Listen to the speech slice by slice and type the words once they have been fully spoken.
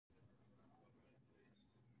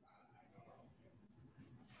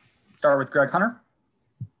Start with Greg Hunter.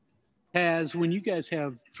 Taz, when you guys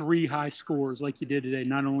have three high scores like you did today,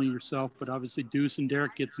 not only yourself, but obviously Deuce and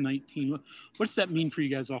Derek gets 19, what does that mean for you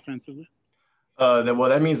guys offensively?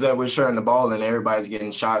 That means that we're sharing the ball and everybody's getting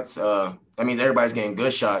shots. That means everybody's getting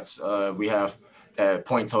good shots. We have that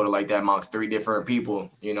point total like that amongst three different people.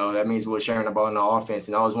 That means we're sharing the ball in the offense.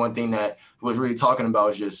 And that was one thing that was really talking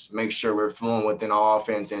about is just make sure we're fluent within our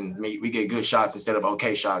offense and we get good shots instead of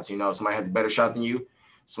okay shots. If somebody has a better shot than you,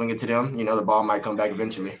 swing it to them. The ball might come back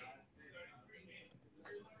eventually.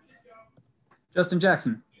 Justin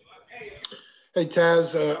Jackson. Hey,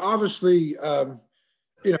 Taz, obviously,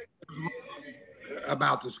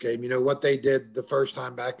 about this game, what they did the first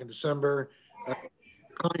time back in December.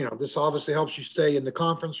 This obviously helps you stay in the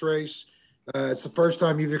conference race. It's the first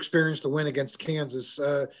time you've experienced a win against Kansas.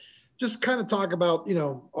 Just kind of talk about,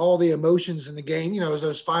 all the emotions in the game, as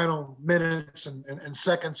those final minutes and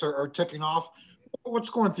seconds are ticking off. What's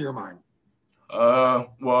going through your mind?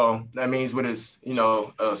 Well, that means with us,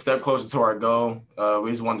 a step closer to our goal.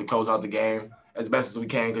 We just wanted to close out the game as best as we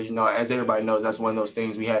can because, as everybody knows, that's one of those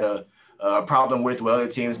things we had a problem with other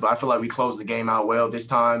teams. But I feel like we closed the game out well this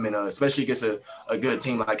time, and especially against a good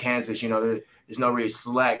team like Kansas. There's no really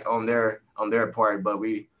slack on their part, but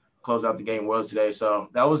we closed out the game well today. So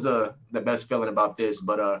that was the best feeling about this.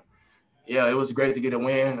 But yeah, it was great to get a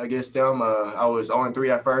win against them. I was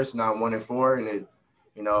 0-3 at first, now I'm 1-4, and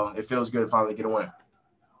it feels good to finally get a win.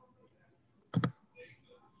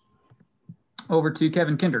 Over to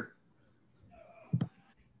Kevin Kinder.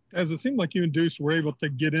 As it seemed like you and Deuce were able to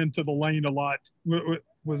get into the lane a lot.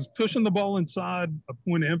 Was pushing the ball inside a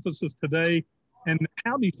point of emphasis today? And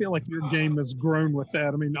how do you feel like your game has grown with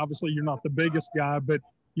that? I mean, obviously you're not the biggest guy, but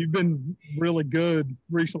you've been really good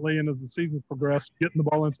recently and as the season progressed, getting the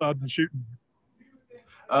ball inside and shooting.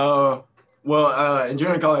 In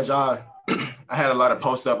junior college, I had a lot of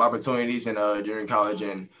post-up opportunities in junior college,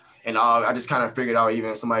 and I just kind of figured out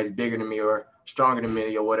even if somebody's bigger than me or stronger than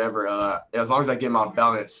me or whatever, as long as I get my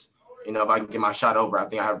balance, if I can get my shot over, I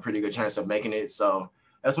think I have a pretty good chance of making it. So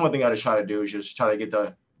that's one thing I just try to do is just try to get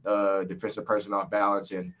the defensive person off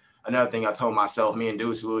balance. And another thing I told myself, me and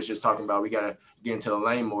Deuce, we was just talking about, we got to get into the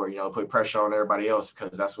lane more, put pressure on everybody else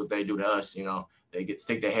because that's what they do to us. They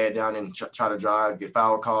stick their head down and try to drive, get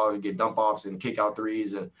foul calls, get dump offs and kick out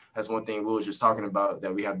threes. And that's one thing we was just talking about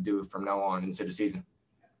that we have to do from now on into the season.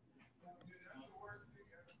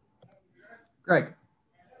 Greg.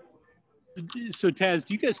 So, Taz,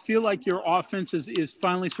 do you guys feel like your offense is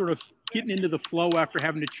finally sort of getting into the flow after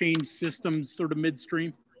having to change systems sort of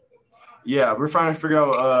midstream? Yeah, we're trying to figure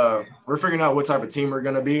out we're figuring out what type of team we're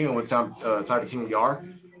going to be and what type of team we are.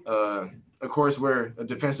 Of course, we're a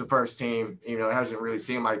defensive first team. It hasn't really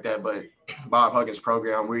seemed like that, but Bob Huggins'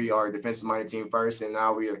 program, we are a defensive minded team first, and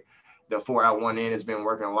now the 4-out-1-in has been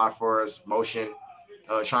working a lot for us. Motion,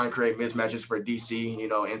 trying to create mismatches for DC.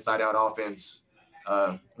 Inside out offense.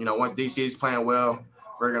 Once DC is playing well,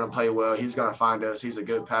 we're going to play well. He's going to find us. He's a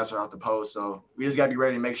good passer off the post. So we just got to be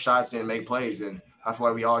ready to make shots and make plays. And I feel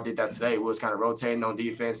like we all did that today. We was kind of rotating on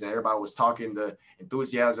defense, and everybody was talking. The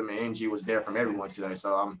enthusiasm and energy was there from everyone today.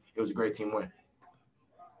 So it was a great team win.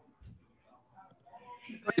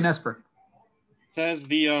 Nesper. Taz,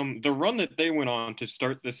 the run that they went on to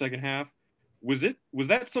start the second half, was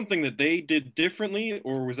that something that they did differently,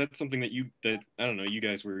 or was that something that you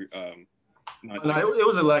guys were not doing? It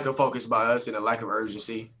was a lack of focus by us and a lack of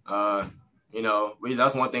urgency.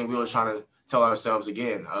 That's one thing we were trying to tell ourselves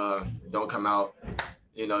again. Don't come out,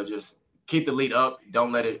 just keep the lead up.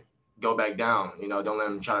 Don't let it go back down. Don't let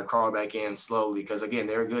them try to crawl back in slowly because, again,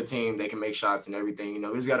 they're a good team. They can make shots and everything.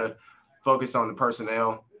 We just got to focus on the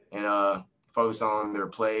personnel and focus on their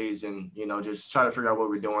plays and, just try to figure out what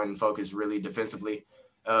we're doing and focus really defensively.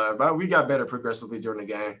 But we got better progressively during the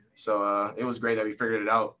game. So it was great that we figured it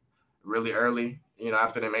out really early,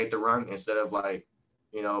 after they made the run instead of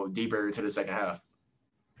deeper into the second half.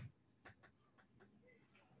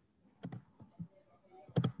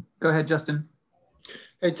 Go ahead, Justin.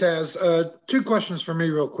 Hey, Taz, two questions for me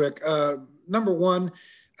real quick. Number one,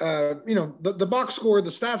 the box score,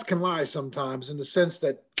 the stats can lie sometimes in the sense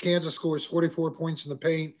that Kansas scores 44 points in the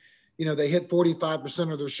paint. They hit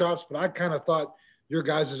 45% of their shots, but I kind of thought your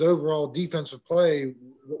guys' overall defensive play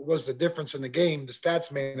was the difference in the game. The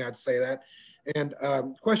stats may not say that. And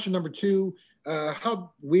question number two,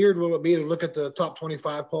 how weird will it be to look at the top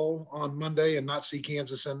 25 poll on Monday and not see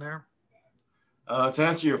Kansas in there? To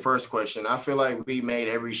answer your first question, I feel like we made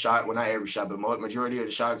every shot, well, not every shot, but majority of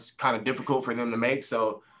the shots kind of difficult for them to make.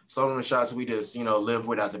 So some of the shots we just, live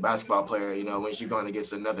with as a basketball player, once you're going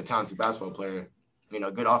against another talented basketball player,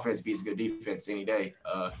 good offense beats good defense any day.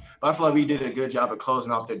 But I feel like we did a good job of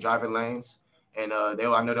closing off the driving lanes. And I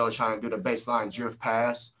know they were trying to do the baseline drift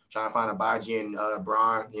pass, trying to find a Baji and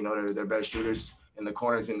Braun, their best shooters in the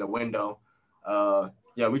corners in the window.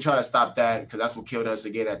 We try to stop that because that's what killed us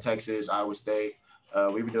again at Texas, Iowa State.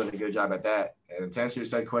 We've been doing a good job at that. And to answer your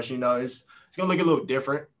second question, it's going to look a little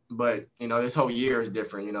different, but, this whole year is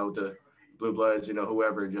different, the Blue Bloods,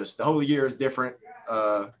 whoever, just the whole year is different.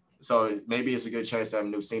 So maybe it's a good chance to have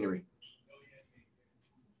new scenery.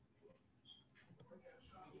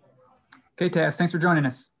 Okay, Taz, thanks for joining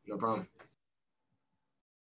us. No problem.